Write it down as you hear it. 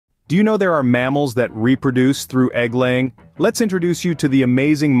Do you know there are mammals that reproduce through egg laying? Let's introduce you to the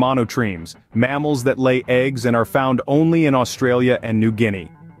amazing monotremes, mammals that lay eggs and are found only in Australia and New Guinea.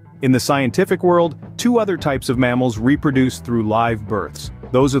 In the scientific world, two other types of mammals reproduce through live births.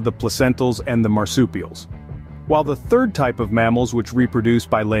 Those are the placentals and the marsupials. While the third type of mammals which reproduce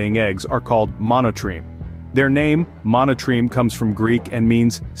by laying eggs are called monotreme. Their name, monotreme, comes from Greek and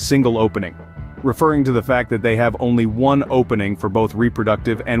means single opening, referring to the fact that they have only one opening for both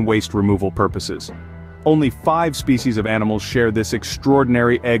reproductive and waste removal purposes. Only 5 species of animals share this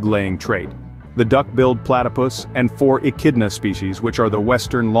extraordinary egg-laying trait: the duck-billed platypus and 4 echidna species, which are the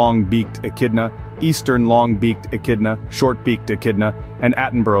western long-beaked echidna, eastern long-beaked echidna, short-beaked echidna, and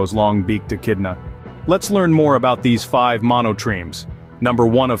Attenborough's long-beaked echidna. Let's learn more about these 5 monotremes. Number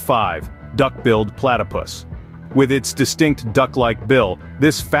 1 of 5, duck-billed platypus. With its distinct duck-like bill,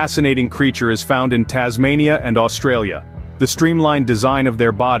 this fascinating creature is found in Tasmania and Australia. The streamlined design of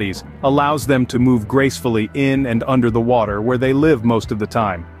their bodies allows them to move gracefully in and under the water where they live most of the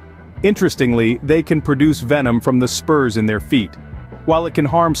time. Interestingly, they can produce venom from the spurs in their feet. While it can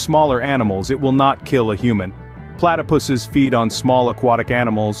harm smaller animals, it will not kill a human. Platypuses feed on small aquatic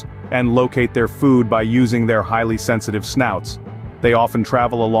animals and locate their food by using their highly sensitive snouts. They often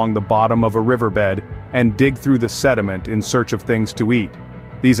travel along the bottom of a riverbed and dig through the sediment in search of things to eat.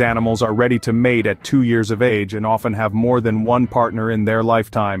 These animals are ready to mate at 2 years of age and often have more than one partner in their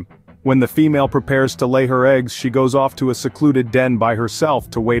lifetime. When the female prepares to lay her eggs, she goes off to a secluded den by herself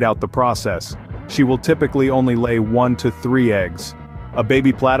to wait out the process. She will typically only lay 1 to 3 eggs. A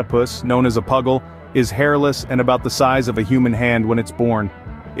baby platypus, known as a puggle, is hairless and about the size of a human hand when it's born.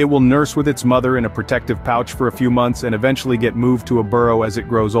 It will nurse with its mother in a protective pouch for a few months and eventually get moved to a burrow as it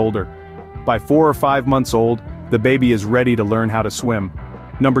grows older. By 4 or 5 months old, the baby is ready to learn how to swim.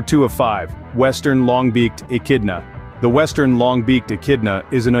 Number 2 of 5, western long-beaked echidna. The western long-beaked echidna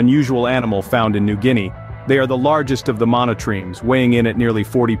is an unusual animal found in New Guinea. They are the largest of the monotremes, weighing in at nearly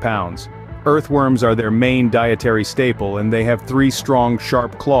 40 pounds. Earthworms are their main dietary staple, and they have 3 strong,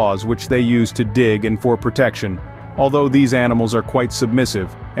 sharp claws which they use to dig and for protection. Although these animals are quite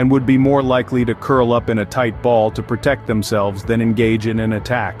submissive, and would be more likely to curl up in a tight ball to protect themselves than engage in an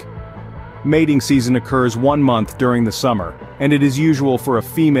attack. Mating season occurs 1 month during the summer, and it is usual for a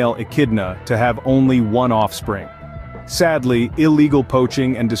female echidna to have only 1 offspring. Sadly, illegal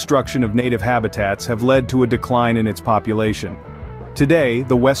poaching and destruction of native habitats have led to a decline in its population. Today,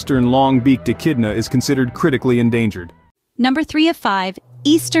 the western long-beaked echidna is considered critically endangered. Number 3 of 5,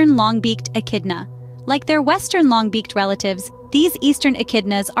 eastern long-beaked echidna. Like their western long-beaked relatives, these eastern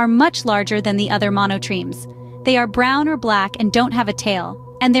echidnas are much larger than the other monotremes. They are brown or black and don't have a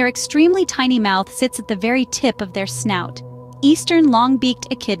tail, and their extremely tiny mouth sits at the very tip of their snout. Eastern long-beaked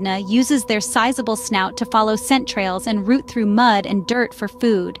echidna uses their sizable snout to follow scent trails and root through mud and dirt for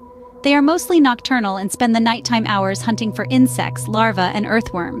food. They are mostly nocturnal and spend the nighttime hours hunting for insects, larvae, and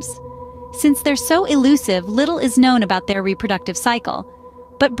earthworms. Since they're so elusive, little is known about their reproductive cycle,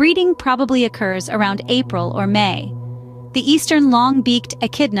 but breeding probably occurs around April or May. The eastern long-beaked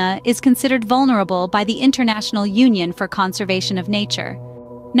echidna is considered vulnerable by the International Union for Conservation of Nature.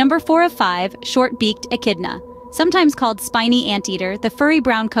 Number 4 of 5, short-beaked echidna. Sometimes called spiny anteater, the furry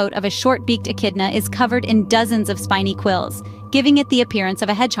brown coat of a short-beaked echidna is covered in dozens of spiny quills, giving it the appearance of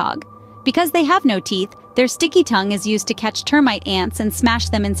a hedgehog. Because they have no teeth, their sticky tongue is used to catch termite ants and smash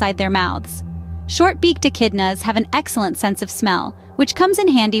them inside their mouths. Short-beaked echidnas have an excellent sense of smell, which comes in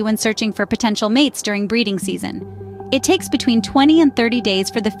handy when searching for potential mates during breeding season. It takes between 20 and 30 days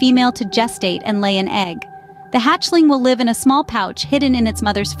for the female to gestate and lay an egg. The hatchling will live in a small pouch hidden in its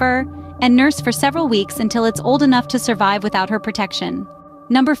mother's fur and nurse for several weeks until it's old enough to survive without her protection.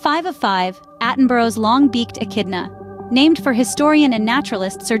 Number 5 of 5, Attenborough's long-beaked echidna. Named for historian and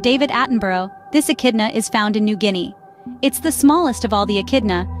naturalist Sir David Attenborough, this echidna is found in New Guinea. It's the smallest of all the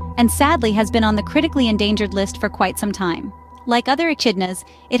echidna, and sadly has been on the critically endangered list for quite some time. Like other echidnas,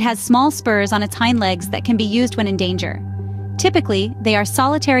 it has small spurs on its hind legs that can be used when in danger. Typically, they are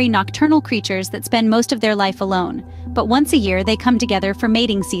solitary nocturnal creatures that spend most of their life alone, but once a year they come together for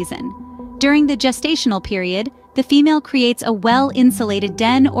mating season. During the gestational period, the female creates a well-insulated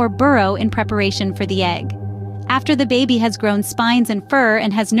den or burrow in preparation for the egg. After the baby has grown spines and fur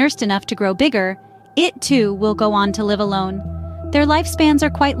and has nursed enough to grow bigger, it too will go on to live alone. Their lifespans are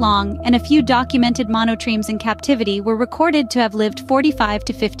quite long, and a few documented monotremes in captivity were recorded to have lived 45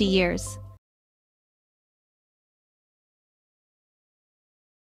 to 50 years.